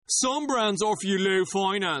Some brands offer you low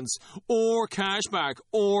finance, or cashback,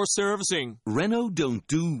 or servicing. Renault don't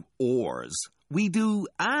do ors. We do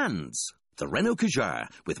ands. The Renault Kadjar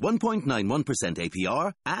with 1.91%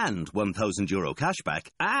 APR and €1,000 cashback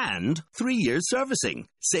and 3 years servicing,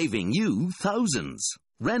 saving you thousands.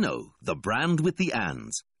 Renault, the brand with the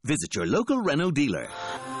ands. Visit your local Renault dealer.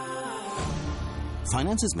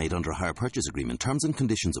 Finance is made under a hire purchase agreement. Terms and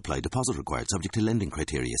conditions apply. Deposit required. Subject to lending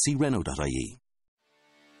criteria. See Renault.ie.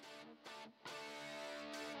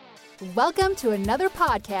 Welcome to another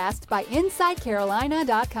podcast by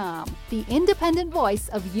InsideCarolina.com, the independent voice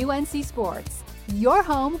of UNC Sports, your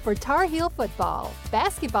home for Tar Heel football,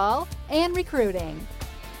 basketball, and recruiting.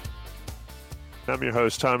 I'm your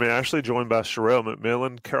host, Tommy Ashley, joined by Sherelle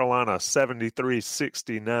McMillan. Carolina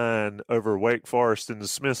 73-69 over Wake Forest in the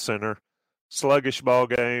Smith Center. Sluggish ball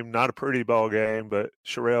game, not a pretty ball game, but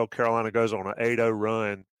Sherelle, Carolina goes on an 8-0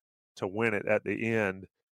 run to win it at the end.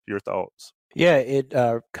 Your thoughts? Yeah, it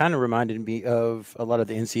kind of reminded me of a lot of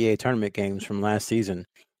the NCAA tournament games from last season.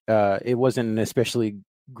 It wasn't an especially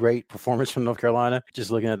great performance from North Carolina.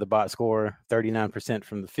 Just looking at the box score, 39%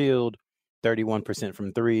 from the field, 31%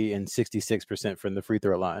 from three, and 66% from the free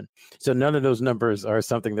throw line. So none of those numbers are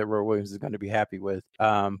something that Roy Williams is going to be happy with.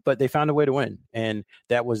 But they found a way to win. And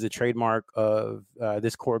that was the trademark of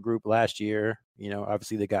this core group last year. You know,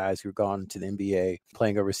 obviously the guys who've gone to the NBA,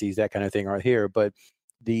 playing overseas, that kind of thing are here. But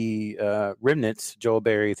the remnants, Joel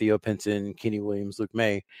Berry, Theo Pinson, Kenny Williams, Luke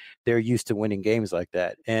May, they're used to winning games like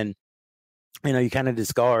that. And, you know, you kind of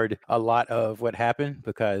discard a lot of what happened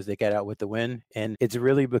because they got out with the win. And it's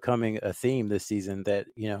really becoming a theme this season that,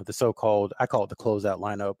 you know, the so-called, I call it the closeout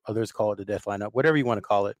lineup, others call it the death lineup, whatever you want to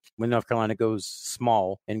call it. When North Carolina goes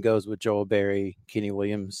small and goes with Joel Berry, Kenny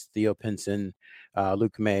Williams, Theo Pinson,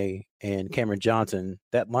 Luke May, and Cameron Johnson,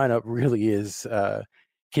 that lineup really is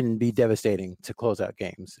can be devastating to close out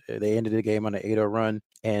games. They ended the game on an 8-0 run,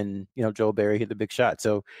 and, you know, Joel Berry hit the big shot.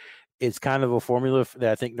 So it's kind of a formula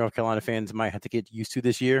that I think North Carolina fans might have to get used to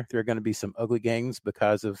this year. There are going to be some ugly games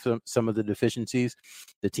because of some of the deficiencies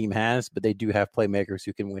the team has, but they do have playmakers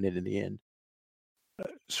who can win it in the end.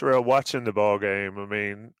 Sherelle, watching the ball game, I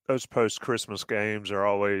mean, those post-Christmas games are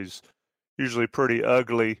always usually pretty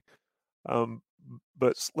ugly.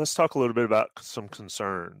 But let's talk a little bit about some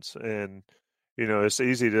concerns. And you know, it's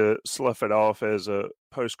easy to slough it off as a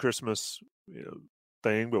post-Christmas, you know,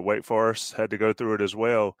 thing, but Wake Forest had to go through it as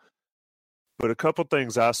well. But a couple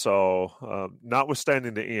things I saw,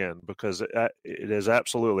 notwithstanding the end, because it is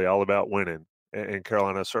absolutely all about winning, and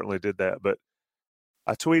Carolina certainly did that. But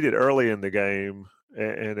I tweeted early in the game,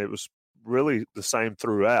 and it was really the same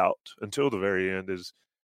throughout until the very end, is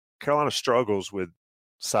Carolina struggles with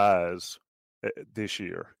size this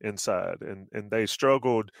year inside, and they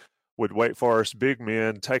struggled with Wake Forest big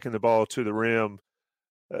men taking the ball to the rim.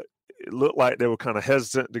 It looked like they were kind of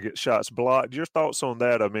hesitant to get shots blocked. Your thoughts on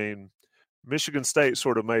that? I mean, Michigan State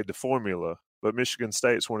sort of made the formula, but Michigan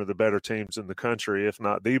State's one of the better teams in the country, if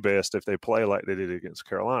not the best, if they play like they did against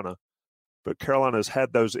Carolina. But Carolina's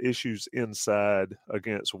had those issues inside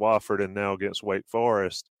against Wofford and now against Wake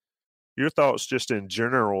Forest. Your thoughts just in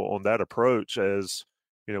general on that approach as,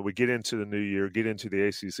 you know, we get into the new year, get into the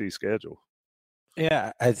ACC schedule?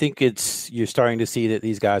 Yeah, I think you're starting to see that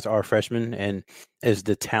these guys are freshmen, and as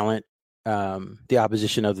the talent, the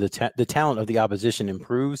opposition of the talent of the opposition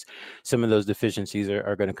improves, some of those deficiencies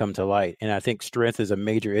are going to come to light. And I think strength is a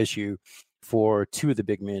major issue for two of the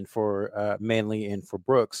big men, for Manley and for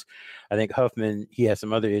Brooks. I think Huffman, he has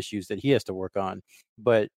some other issues that he has to work on.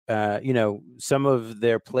 But, you know, some of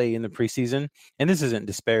their play in the preseason, and this isn't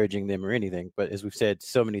disparaging them or anything, but as we've said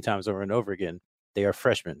so many times over and over again, they are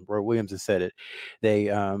freshmen. Roy Williams has said it. They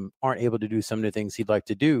aren't able to do some of the things he'd like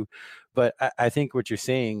to do. But I think what you're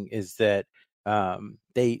saying is that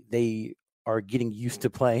they are getting used to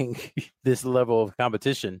playing this level of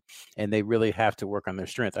competition, and they really have to work on their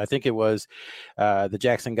strength. I think it was the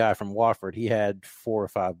Jackson guy from Wofford. He had 4 or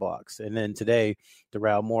 5 blocks. And then today,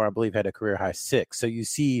 Darrell Moore, I believe, had a career high 6. So you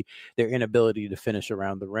see their inability to finish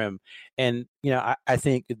around the rim. And, you know, I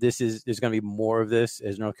think there's going to be more of this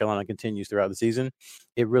as North Carolina continues throughout the season.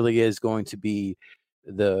 It really is going to be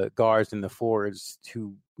the guards and the forwards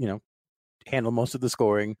who, you know, handle most of the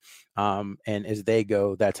scoring. And as they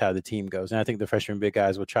go, that's how the team goes. And I think the freshman big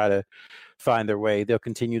guys will try to find their way. They'll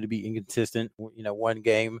continue to be inconsistent. You know, one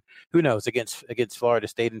game, who knows, against Florida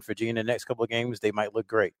State and Virginia, the next couple of games, they might look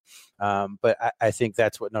great. But I think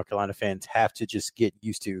that's what North Carolina fans have to just get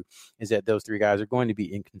used to, is that those three guys are going to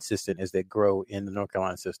be inconsistent as they grow in the North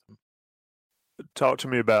Carolina system. Talk to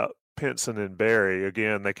me about Pinson and Berry.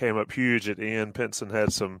 Again, they came up huge at the end. Pinson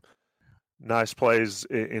had some nice plays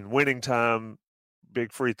in winning time,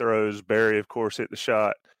 big free throws. Barry, of course, hit the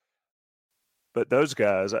shot. But those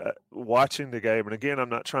guys, watching the game, and again, I'm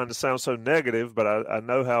not trying to sound so negative, but I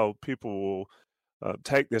know how people will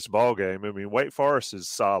take this ball game. I mean, Wake Forest is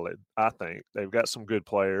solid, I think. They've got some good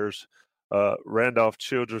players. Randolph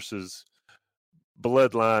Childress's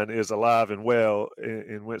bloodline is alive and well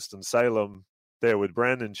in Winston-Salem there with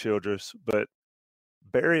Brandon Childress, but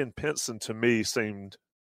Barry and Pinson, to me, seemed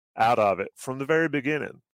out of it from the very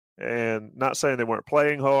beginning. And not saying they weren't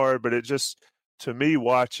playing hard, but it just, to me,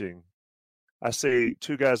 watching, I see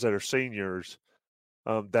two guys that are seniors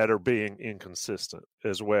that are being inconsistent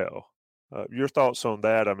as well. Your thoughts on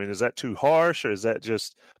that? I mean, is that too harsh, or is that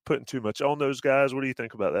just putting too much on those guys? What do you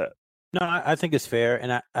think about that? No, I think it's fair,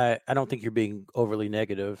 and I don't think you're being overly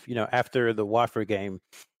negative. You know, after the Wofford game,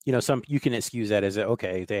 you know, you can excuse that as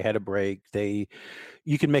okay, they had a break.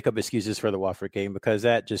 You can make up excuses for the Wofford game because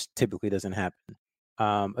that just typically doesn't happen.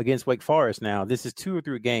 Against Wake Forest now, this is 2 or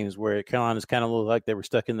 3 games where Carolina's kind of looked like they were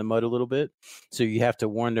stuck in the mud a little bit. So you have to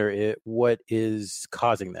wonder what is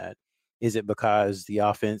causing that. Is it because the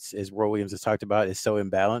offense, as Roy Williams has talked about, is so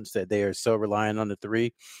imbalanced that they are so reliant on the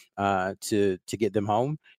 3 to get them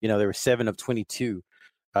home? You know, they were 7 of 22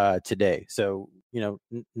 today. So, you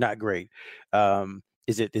know, not great.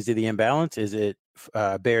 Is it the imbalance? Is it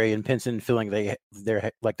Barry and Pinson feeling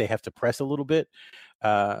they're like they have to press a little bit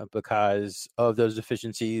because of those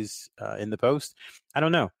deficiencies in the post? I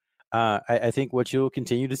don't know. I think what you'll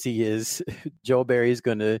continue to see is Joel Barry is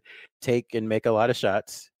going to take and make a lot of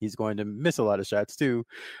shots. He's going to miss a lot of shots too,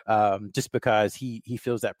 just because he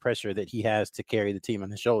feels that pressure that he has to carry the team on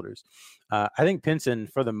his shoulders. I think Pinson,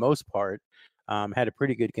 for the most part, had a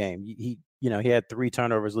pretty good game. He had 3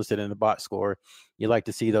 turnovers listed in the box score. You like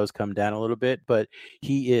to see those come down a little bit, but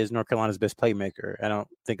he is North Carolina's best playmaker. I don't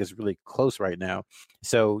think it's really close right now.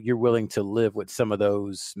 So you're willing to live with some of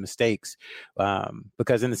those mistakes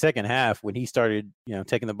because in the second half, when he started,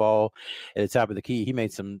 taking the ball at the top of the key, he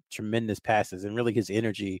made some tremendous passes, and really his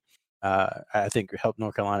energy, I think, helped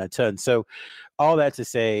North Carolina a ton. So all that to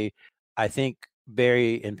say, I think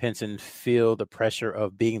Barry and Pinson feel the pressure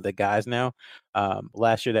of being the guys now.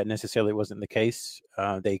 Last year, that necessarily wasn't the case.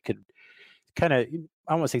 They could kind of,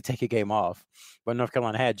 I don't want to say take a game off, but North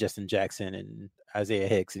Carolina had Justin Jackson and Isaiah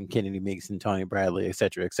Hicks and Kennedy Meeks and Tony Bradley, et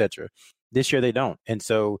cetera, et cetera. This year, they don't. And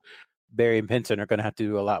so Barry and Pinson are going to have to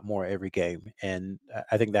do a lot more every game. And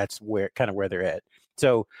I think that's where they're at.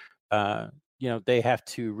 So, they have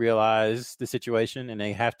to realize the situation, and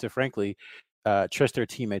they have to, frankly, trust their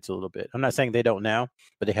teammates a little bit. I'm not saying they don't now,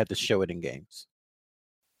 but they have to show it in games.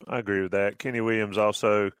 I agree with that. Kenny Williams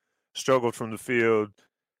also struggled from the field,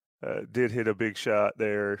 did hit a big shot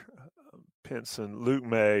there. Pinson, Luke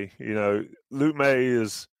May, Luke May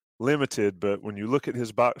is limited, but when you look at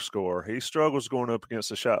his box score, he struggles going up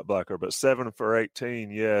against a shot blocker, but 7 for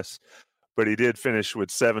 18, yes. But he did finish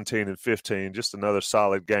with 17 and 15, just another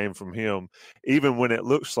solid game from him. Even when it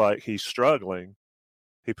looks like he's struggling,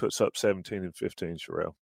 he puts up 17 and 15,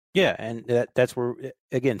 Sherelle. Yeah, and that's where,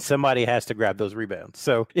 again, somebody has to grab those rebounds.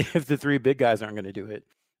 So if the 3 big guys aren't going to do it,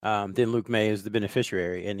 then Luke May is the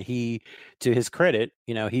beneficiary. And he, to his credit,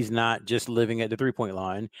 he's not just living at the 3-point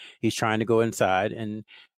line. He's trying to go inside. And,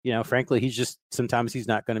 frankly, sometimes he's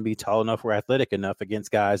not going to be tall enough or athletic enough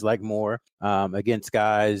against guys like Moore, against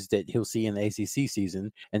guys that he'll see in the ACC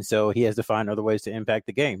season. And so he has to find other ways to impact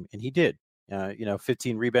the game. And he did.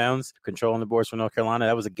 15 rebounds, controlling the boards for North Carolina.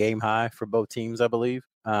 That was a game high for both teams, I believe.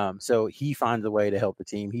 So he finds a way to help the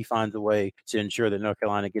team. He finds a way to ensure that North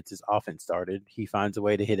Carolina gets his offense started. He finds a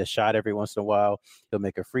way to hit a shot every once in a while. He'll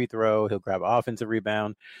make a free throw. He'll grab an offensive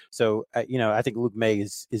rebound. So, I think Luke May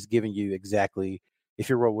is giving you exactly, if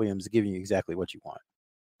you're Roy Williams, giving you exactly what you want.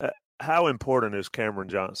 How important is Cameron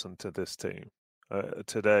Johnson to this team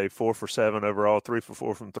today? 4 for 7 overall, 3 for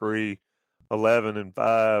 4 from 3, 11 and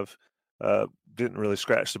 5. Didn't really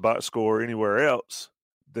scratch the box score anywhere else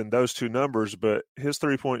than those 2 numbers, but his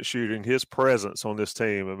 3-point shooting, his presence on this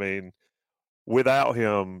team, I mean, without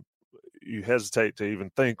him, you hesitate to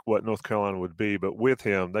even think what North Carolina would be, but with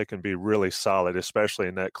him, they can be really solid, especially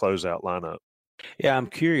in that closeout lineup. Yeah, I'm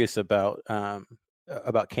curious about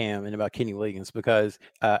Cam and about Kenny Williams because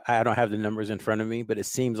I don't have the numbers in front of me, but it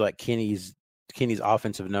seems like Kenny's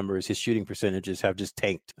offensive numbers, his shooting percentages have just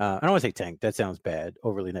tanked. I don't want to say tanked. That sounds bad,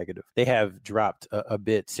 overly negative. They have dropped a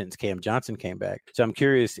bit since Cam Johnson came back. So I'm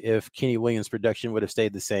curious if Kenny Williams' production would have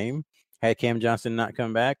stayed the same had Cam Johnson not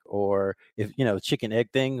come back, or if, the chicken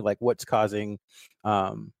egg thing, like what's causing,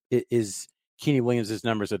 is Kenny Williams'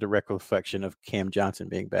 numbers a direct reflection of Cam Johnson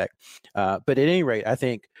being back. But at any rate, I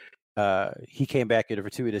think he came back at a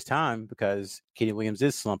fortuitous time because Kenny Williams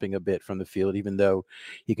is slumping a bit from the field, even though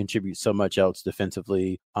he contributes so much else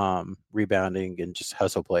defensively, rebounding and just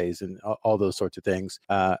hustle plays and all those sorts of things.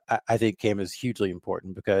 I think Cam is hugely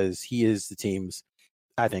important because he is the team's,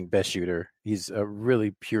 I think, best shooter. He's a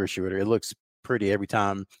really pure shooter. It looks pretty every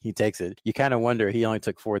time he takes it. You kind of wonder, he only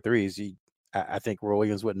took 4 threes. I think Roy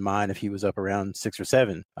Williams wouldn't mind if he was up around 6 or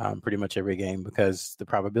 7 pretty much every game, because the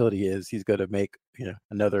probability is he's going to make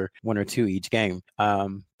another 1 or 2 each game.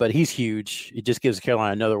 But he's huge. It just gives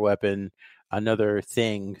Carolina another weapon, another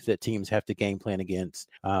thing that teams have to game plan against,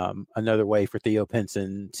 another way for Theo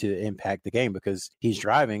Pinson to impact the game, because he's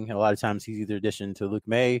driving. And a lot of times he's either dishing to Luke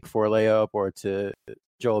May for a layup or to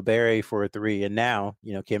Joel Berry for a 3. And now,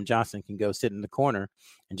 Cam Johnson can go sit in the corner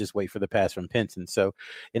and just wait for the pass from Pinson. So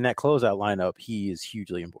in that closeout lineup, he is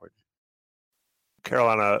hugely important.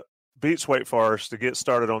 Carolina beats Wake Forest to get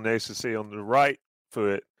started on the ACC on the right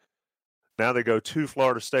foot. Now they go to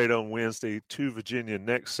Florida State on Wednesday, to Virginia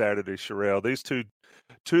next Saturday, Sherelle. These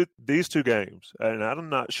two games, and I'm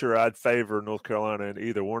not sure I'd favor North Carolina in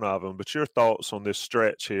either one of them, but your thoughts on this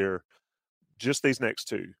stretch here, just these next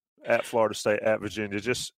 2, at Florida State, at Virginia,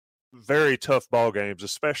 just very tough ball games,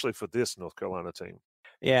 especially for this North Carolina team.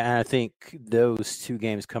 Yeah, and I think those 2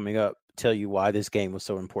 games coming up tell you why this game was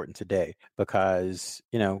so important today, because,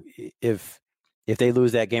 if they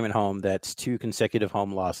lose that game at home, that's 2 consecutive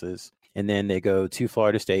home losses. And then they go to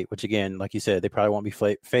Florida State, which, again, like you said, they probably won't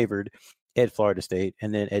be favored at Florida State.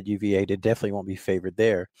 And then at UVA, they definitely won't be favored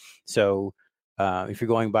there. So if you're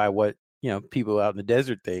going by what people out in the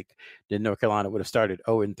desert think, then North Carolina would have started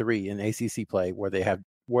 0-3 in ACC play were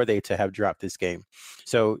they to have dropped this game.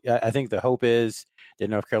 So I think the hope is that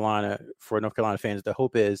for North Carolina fans, the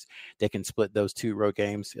hope is they can split those 2 road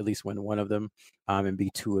games, at least win one of them, and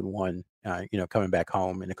be 2-1, coming back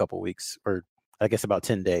home in a couple of weeks, or I guess about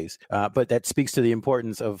 10 days. But that speaks to the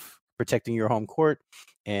importance of protecting your home court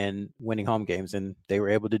and winning home games. And they were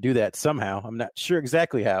able to do that somehow. I'm not sure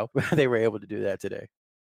exactly how, but they were able to do that today.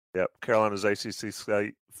 Yep. Carolina's ACC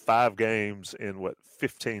slate, 5 games in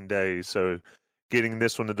 15 days. So getting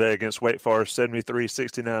this one today against Wake Forest,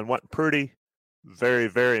 73-69, wasn't pretty. Very,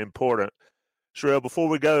 very important. Sherelle, before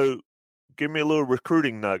we go, give me a little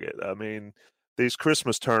recruiting nugget. I mean, these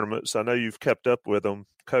Christmas tournaments, I know you've kept up with them.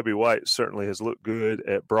 Kobe White certainly has looked good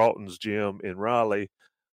at Broughton's gym in Raleigh.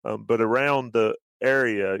 But around the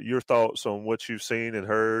area, your thoughts on what you've seen and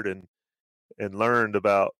heard and learned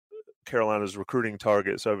about Carolina's recruiting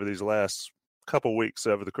targets over these last couple weeks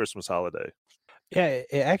over the Christmas holiday? Yeah,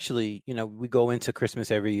 actually, we go into Christmas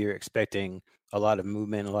every year expecting a lot of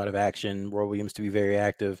movement, a lot of action, Roy Williams to be very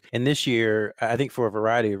active. And this year, I think for a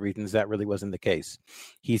variety of reasons, that really wasn't the case.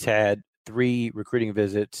 He's had 3 recruiting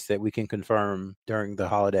visits that we can confirm during the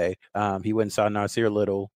holiday. He went and saw Nasir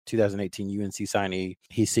Little, 2018 UNC signee.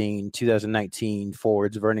 He's seen 2019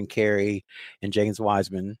 forwards Vernon Carey and James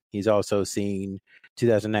Wiseman. He's also seen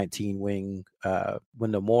 2019 wing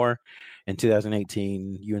Wendell Moore and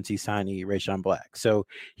 2018 UNC signee Rayshawn Black. So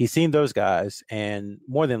he's seen those guys, and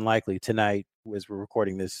more than likely tonight, as we're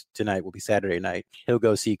recording this, tonight will be Saturday night, he'll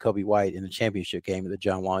go see Kobe White in the championship game of the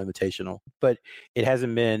John Wall Invitational. But it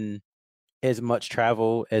hasn't been as much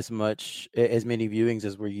travel, as many viewings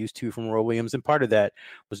as we're used to from Roy Williams. And part of that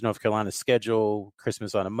was North Carolina's schedule,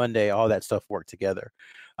 Christmas on a Monday, all that stuff worked together.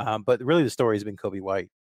 But really the story has been Kobe White.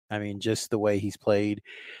 I mean, just the way he's played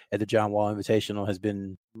at the John Wall Invitational has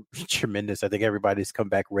been tremendous. I think everybody's come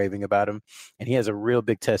back raving about him. And he has a real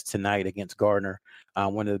big test tonight against Gardner,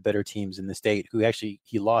 one of the better teams in the state, who actually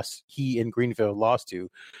he in Greenfield lost to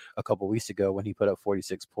a couple weeks ago when he put up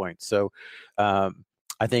 46 points. So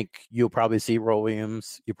I think you'll probably see Roy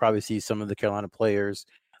Williams. You'll probably see some of the Carolina players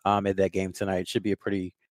at that game tonight. It should be a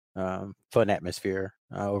pretty fun atmosphere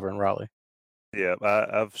over in Raleigh. Yeah,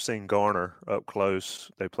 I've seen Garner up close.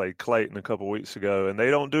 They played Clayton a couple weeks ago, and they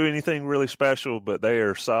don't do anything really special, but they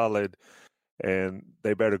are solid, and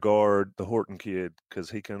they better guard the Horton kid because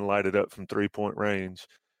he can light it up from 3-point range.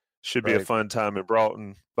 Should be a fun time in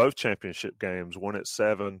Broughton. Both championship games, one at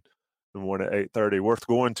 7 and one at 8:30. Worth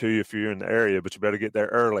going to if you're in the area, but you better get there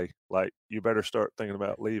early. Like, you better start thinking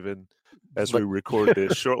about leaving as we record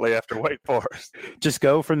this shortly after Wake Forest. Just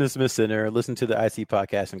go from the Smith Center, listen to the IC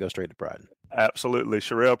podcast, and go straight to Brighton. Absolutely.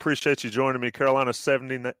 Sherelle, appreciate you joining me. Carolina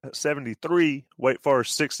 73, Wake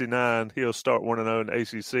Forest 69. He'll start 1-0 in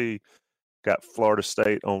the ACC. Got Florida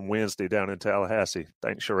State on Wednesday down in Tallahassee.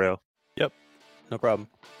 Thanks, Sherelle. Yep, no problem.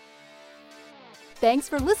 Thanks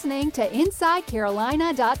for listening to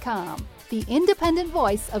InsideCarolina.com, the independent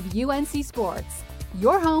voice of UNC Sports,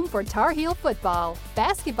 your home for Tar Heel football,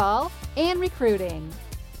 basketball, and recruiting.